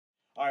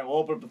All right, we'll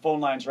open up the phone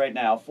lines right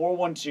now.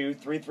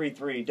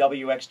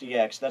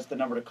 412-333-WXDX. That's the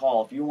number to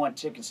call if you want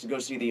tickets to go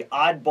see the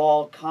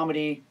Oddball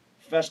Comedy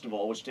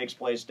Festival, which takes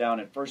place down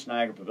at First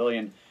Niagara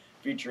Pavilion,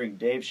 featuring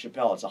Dave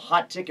Chappelle. It's a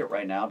hot ticket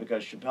right now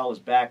because Chappelle is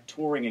back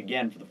touring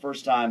again for the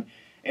first time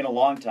in a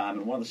long time,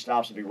 and one of the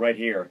stops will be right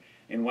here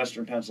in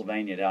Western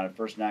Pennsylvania down at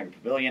First Niagara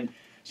Pavilion.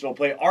 So we'll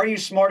play Are You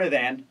Smarter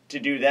Than to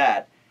do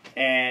that,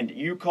 and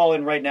you call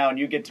in right now and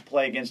you get to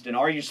play against an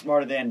Are You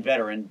Smarter Than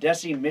veteran,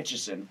 Dessie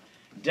Mitchison.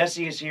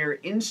 Dessie is here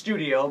in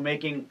studio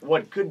making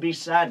what could be,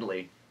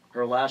 sadly,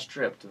 her last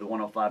trip to the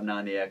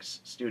 105.9 The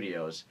X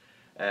studios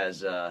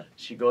as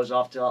she goes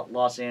off to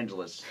Los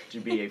Angeles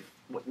to be a...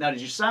 Now, did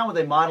you sign with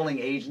a modeling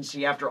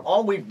agency after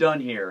all we've done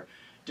here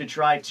to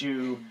try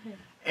to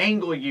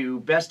angle you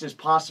best as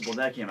possible?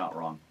 That came out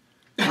wrong.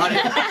 How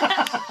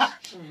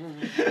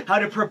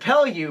to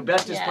propel you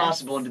best as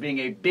possible into being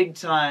a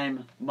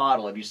big-time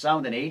model. Have you signed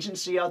with an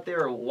agency out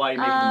there, or why are you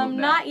making the move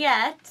now? Not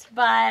yet,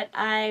 but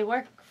I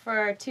work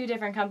for 2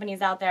 different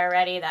companies out there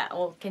already that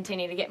will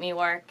continue to get me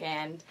work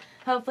and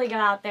hopefully go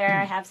out there.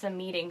 I have some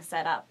meetings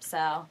set up,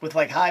 so. With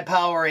like high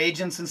power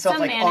agents and stuff,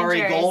 some like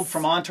managers. Ari Gold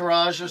from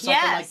Entourage or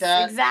something like that?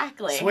 Yes,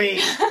 exactly.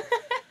 Sweet.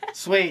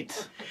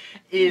 Sweet.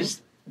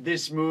 Is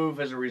this move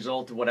as a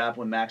result of what happened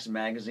with Maxim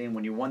Magazine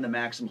when you won the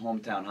Maxim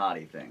Hometown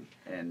Hottie thing?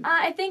 And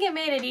I think it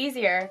made it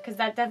easier because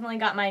that definitely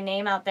got my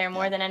name out there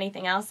more than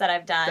anything else that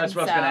I've done. that's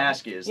what I was going to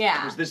ask you.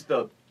 Was this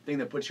the thing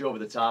that put you over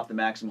the top, the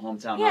Maxim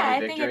Hometown Hottie victory? Yeah, I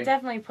think it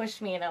definitely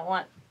pushed me to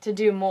want to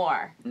do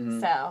more.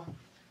 So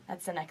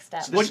that's the next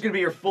step. So what's going to be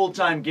your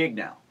full-time gig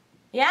now?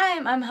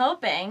 Yeah, I'm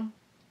hoping.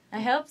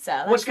 I hope so.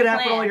 That's what's going to the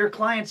happen to plan. all your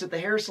clients at the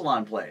hair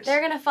salon place? They're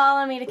going to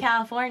follow me to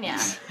California.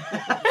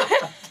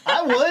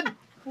 I would.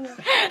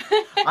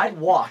 I'd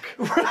walk.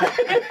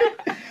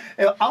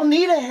 I'll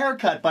need a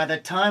haircut by the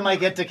time I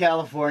get to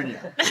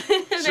California.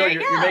 So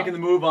you're making the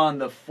move on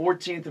the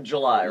 14th of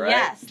July, right?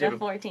 Yes, the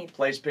 14th.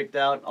 Place picked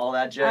out, all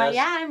that jazz?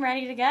 Yeah, I'm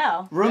ready to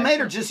go. Roommate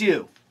or just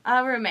you?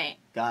 Roommate.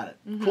 Got it.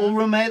 Cool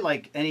roommate?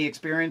 Like any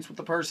experience with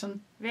the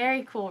person?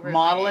 Very cool roommate.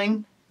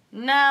 Modeling?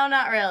 No,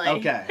 not really.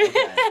 Okay.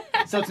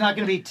 So it's not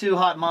going to be 2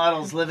 hot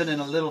models living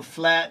in a little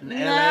flat in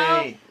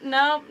L.A.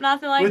 No,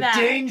 nothing like with that.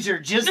 With danger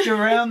just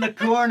around the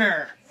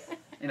corner.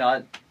 You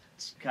know,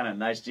 it's kind of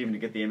nice to even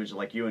get the image of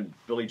like you and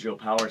Billy Joe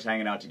Powers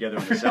hanging out together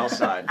on the south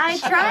side. I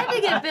tried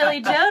to get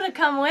Billy Joe to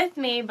come with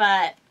me,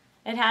 but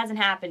it hasn't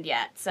happened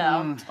yet, so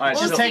Right, it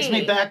just takes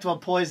me back to a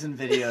Poison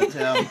video,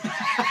 Tim.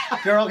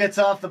 Girl gets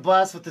off the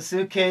bus with the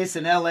suitcase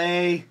in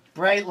L.A.,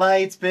 bright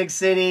lights, big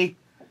city.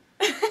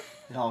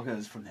 It all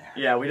goes from there.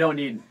 Yeah, we don't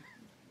need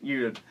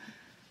you to...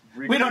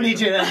 We don't need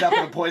you to end up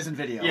in a Poison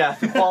video. Yeah,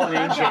 the Fallen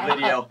Angel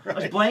video. Right. I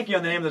was blanking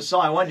on the name of the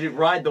song. I wanted you to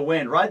Ride the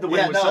Wind. Ride the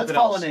Wind was something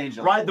else. Fallen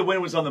Angel. Ride the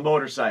Wind was on the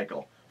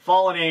motorcycle.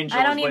 Fallen Angel.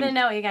 I don't even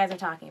know what you guys are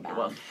talking about.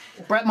 Well,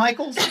 Bret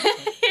Michaels?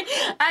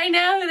 I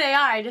know who they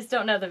are. I just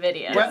don't know the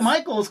video. Bret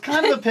Michaels,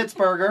 kind of a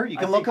Pittsburgher. You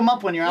can look him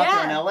up when you're out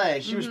there in L.A.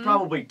 She was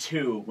probably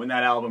 2 when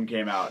that album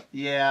came out.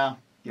 Yeah.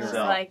 Most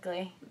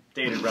likely.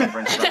 Dated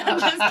reference. I'm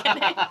just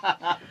kidding.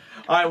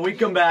 All right, we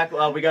come back.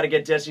 We got to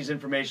get Dessie's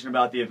information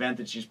about the event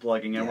that she's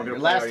plugging in. We're going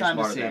to play last time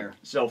to see her.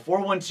 So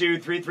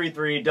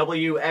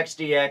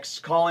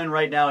 412-333-WXDX. Call in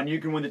right now, and you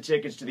can win the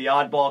tickets to the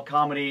Oddball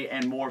Comedy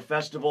and More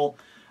Festival.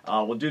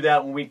 We'll do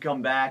that when we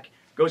come back.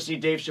 Go see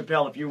Dave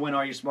Chappelle if you win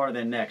Are You Smarter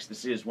Than next.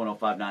 This is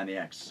 105.9 The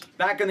X.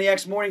 Back on the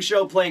X Morning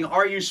Show playing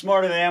Are You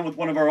Smarter Than with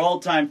one of our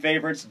all-time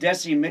favorites,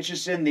 Dessie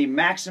Mitchison, the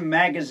Maxim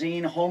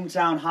Magazine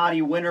Hometown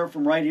Hottie winner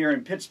from right here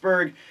in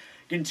Pittsburgh.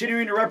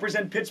 Continuing to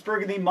represent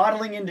Pittsburgh in the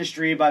modeling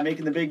industry by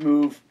making the big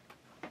move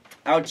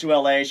out to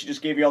LA. She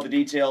just gave you all the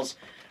details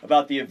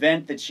about the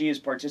event that she is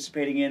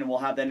participating in, and we'll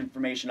have that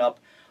information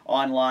up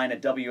online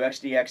at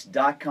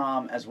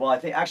WXDX.com as well. I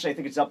think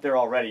it's up there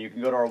already. You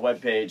can go to our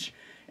webpage,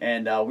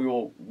 and we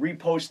will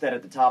repost that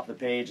at the top of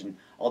the page, and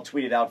I'll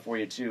tweet it out for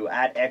you too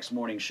at X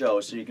Morning Show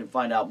so you can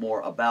find out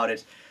more about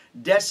it.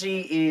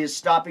 Dessie is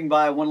stopping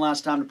by one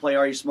last time to play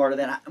Are You Smarter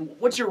Than?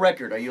 What's your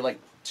record? Are you like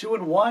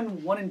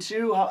 2-1,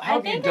 1-2? How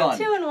have you done? I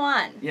think I'm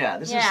 2-1. Yeah,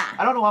 this is.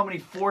 I don't know how many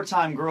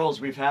 4-time girls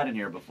we've had in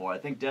here before. I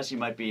think Dessie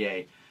might be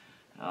a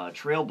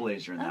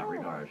trailblazer in that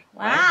regard.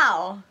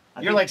 Wow.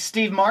 Right? You're like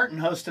Steve Martin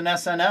hosting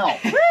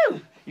SNL. Woo!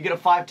 You get a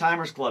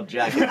 5-timers club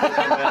jacket.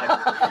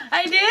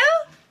 I do?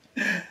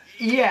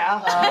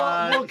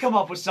 Yeah, we'll come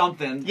up with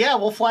something. Yeah,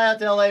 we'll fly out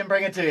to LA and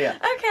bring it to you.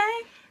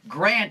 Okay.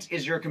 Grant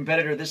is your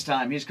competitor this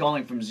time. He's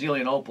calling from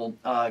Zelian-Opal.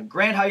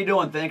 Grant, how you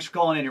doing? Thanks for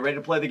calling in. You ready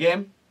to play the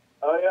game?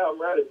 Oh, yeah,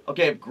 I'm ready.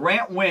 Okay, if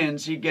Grant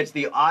wins, he gets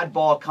the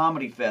Oddball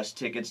Comedy Fest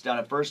tickets down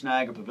at First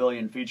Niagara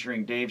Pavilion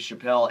featuring Dave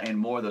Chappelle and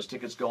more. Those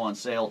tickets go on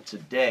sale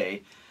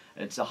today.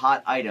 It's a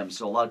hot item,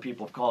 so a lot of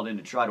people have called in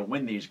to try to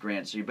win these,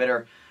 Grant, so you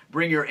better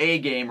bring your A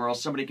game or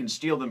else somebody can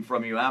steal them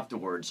from you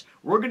afterwards.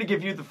 We're going to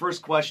give you the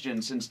first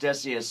question since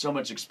Dessie has so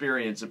much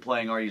experience at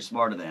playing Are You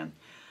Smarter Than?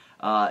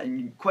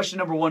 And question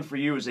number 1 for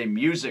you is a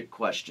music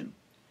question.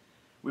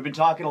 We've been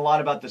talking a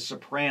lot about the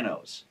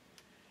Sopranos.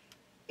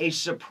 A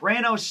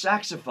soprano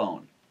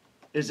saxophone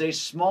is a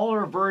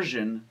smaller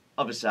version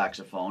of a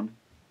saxophone.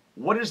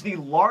 What is the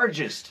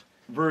largest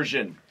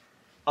version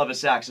of a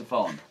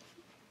saxophone?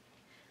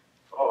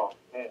 Oh,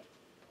 man.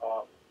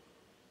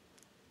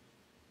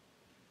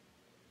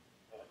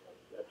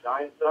 A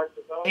giant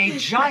saxophone? A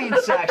giant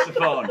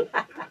saxophone.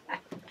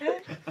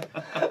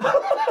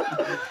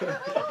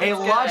 A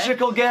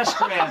logical guess,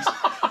 Grant.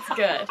 It's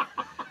good.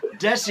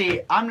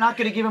 Dessie, I'm not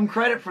going to give him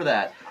credit for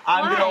that.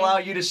 I'm going to Why? allow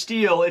you to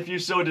steal if you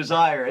so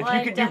desire. If Well,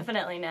 you I could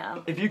definitely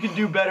know. if you could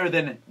do better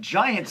than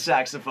giant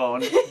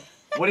saxophone,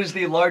 what is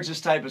the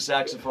largest type of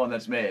saxophone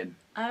that's made?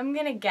 I'm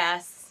gonna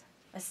guess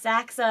a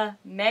saxa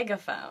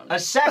megaphone. A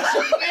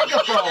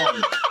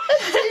saxophone.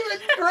 Even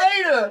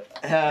greater.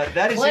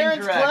 That is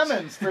Clarence incorrect.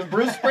 Clemens from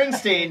Bruce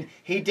Springsteen.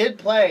 He did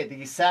play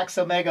the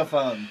saxo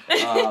megaphone.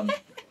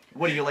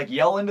 What do you like?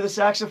 Yell into the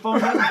saxophone?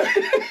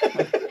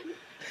 Then?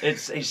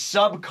 It's a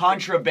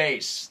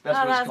sub-contrabass. That's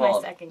Oh, what that it's was my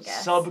called. second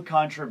guess.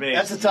 Sub-contrabass.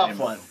 That's a is the tough name.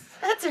 one.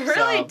 That's a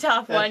really So,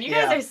 tough one. You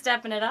guys yeah. are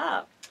stepping it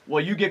up.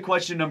 Well, you get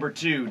question number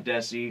 2,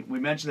 Dessie. We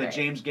mentioned that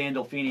Great. James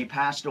Gandolfini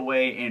passed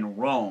away in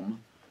Rome.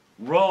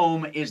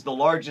 Rome is the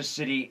largest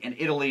city in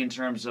Italy in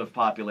terms of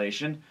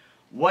population.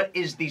 What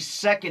is the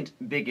second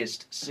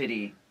biggest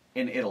city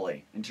in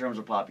Italy in terms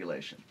of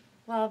population?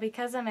 Well,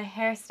 because I'm a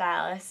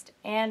hairstylist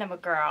and I'm a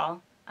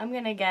girl, I'm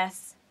gonna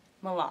guess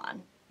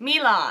Milan.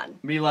 Milan.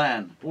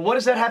 Milan. Well, what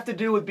does that have to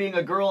do with being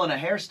a girl and a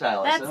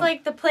hairstylist? That's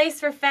like the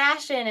place for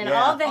fashion, and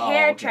Yeah. all the Oh,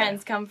 hair okay.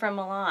 trends come from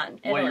Milan,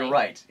 Italy. Well, you're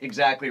right.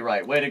 Exactly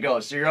right. Way to go.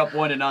 So you're up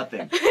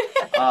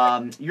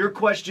 1-0. Your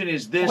question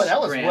is this, Boy,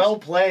 that was Grant. well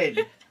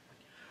played.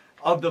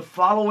 Of the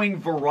following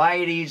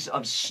varieties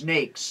of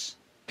snakes,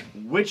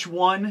 which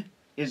one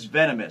is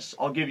venomous?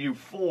 I'll give you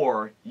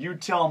 4. You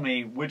tell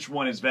me which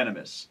one is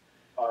venomous.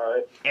 All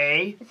right.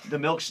 A, the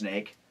milk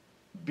snake.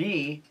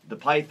 B, the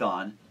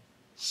python.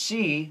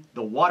 C,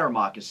 the water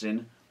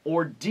moccasin.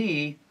 Or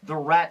D, the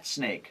rat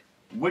snake.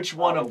 Which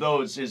one of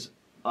those is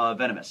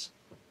venomous?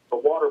 The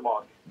water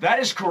moccasin. That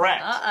is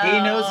correct. Uh-oh. He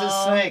knows his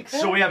snakes.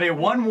 So we have a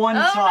 1-1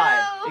 Oh,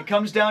 tie. no. It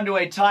comes down to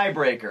a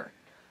tiebreaker.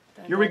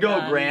 Dun, Here we dun, go,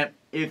 dun. Grant.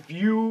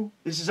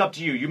 This is up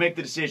to you. You make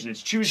the decision.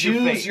 It's choose your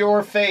Choose fate.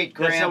 your fate,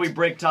 Grant. That's how we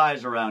break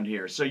ties around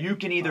here. So you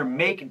can either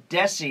make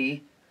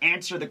Dessie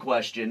answer the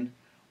question,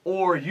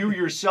 or you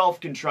yourself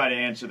can try to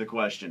answer the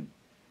question.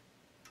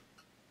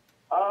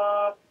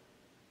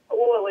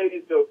 We'll let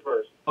ladies go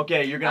first.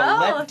 Okay, you're going to Oh,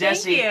 let thank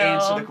Dessie you.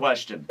 answer the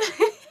question.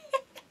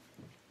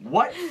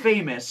 What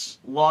famous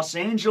Los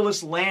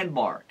Angeles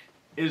landmark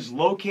is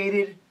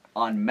located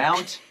on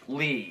Mount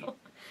Lee?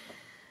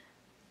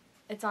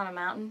 It's on a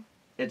mountain.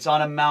 It's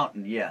on a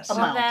mountain, yes. A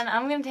Well, mountain. then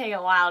I'm gonna take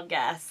a wild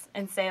guess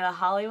and say the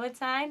Hollywood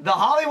sign. The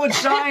Hollywood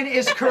sign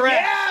is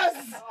correct.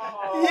 Yes!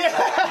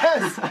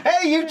 Yes!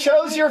 Hey, you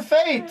chose your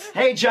fate.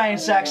 Hey, giant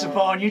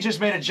saxophone, you just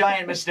made a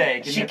giant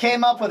mistake. And She you-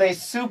 came up with a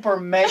super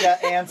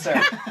mega answer.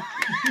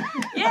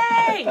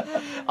 Yay!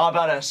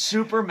 about a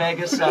super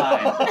mega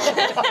sign.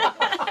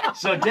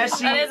 So,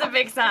 Dessie, That is a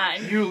big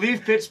sign. you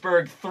leave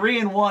Pittsburgh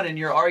 3-1 in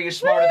your Are You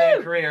Smarter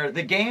Than career.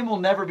 The game will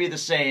never be the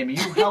same. You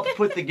helped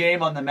put the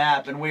game on the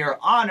map, and we are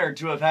honored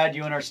to have had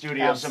you in our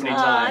studio so many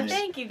Absolutely. Aw, times.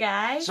 thank you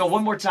guys. So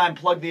one more time,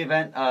 plug the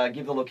event,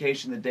 give the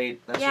location, the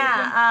date, that sort of thing.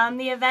 Yeah,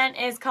 the event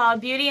is called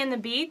Beauty and the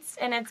Beats,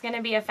 and it's going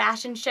to be a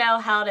fashion show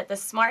held at the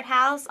Smart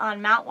House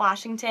on Mount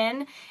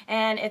Washington,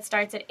 and it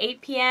starts at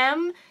 8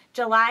 p.m.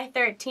 July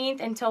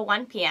 13th until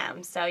 1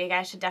 p.m. So you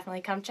guys should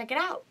definitely come check it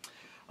out.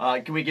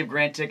 Can we give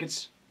Grant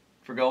tickets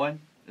for going?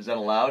 Is that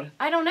allowed?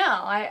 I don't know.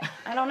 I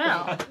don't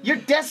know. You're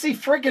Dessie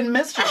friggin'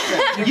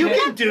 Misterson. You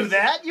can do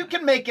that. You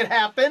can make it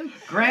happen.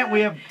 Grant, we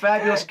have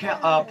fabulous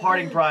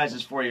parting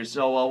prizes for you,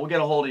 so we'll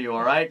get a hold of you,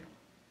 all right?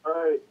 All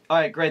right. All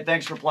right, great.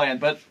 Thanks for playing.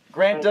 But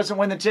Grant doesn't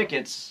win the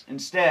tickets.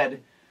 Instead,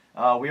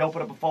 we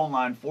open up a phone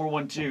line,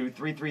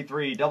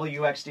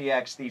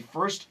 412-333-WXDX. The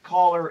first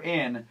caller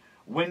in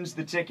wins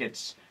the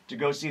tickets to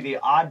go see the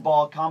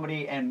Oddball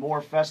Comedy and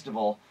More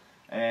Festival.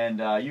 And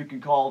you can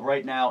call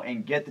right now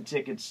and get the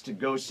tickets to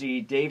go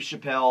see Dave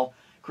Chappelle,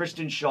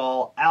 Kristen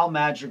Shaw, Al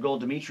Madrigal,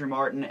 Dimitri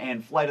Martin,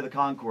 and Flight of the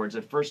Conchords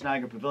at First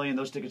Niagara Pavilion.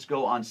 Those tickets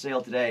go on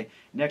sale today.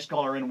 Next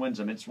caller in wins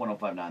them. It's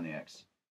 105.9 The X.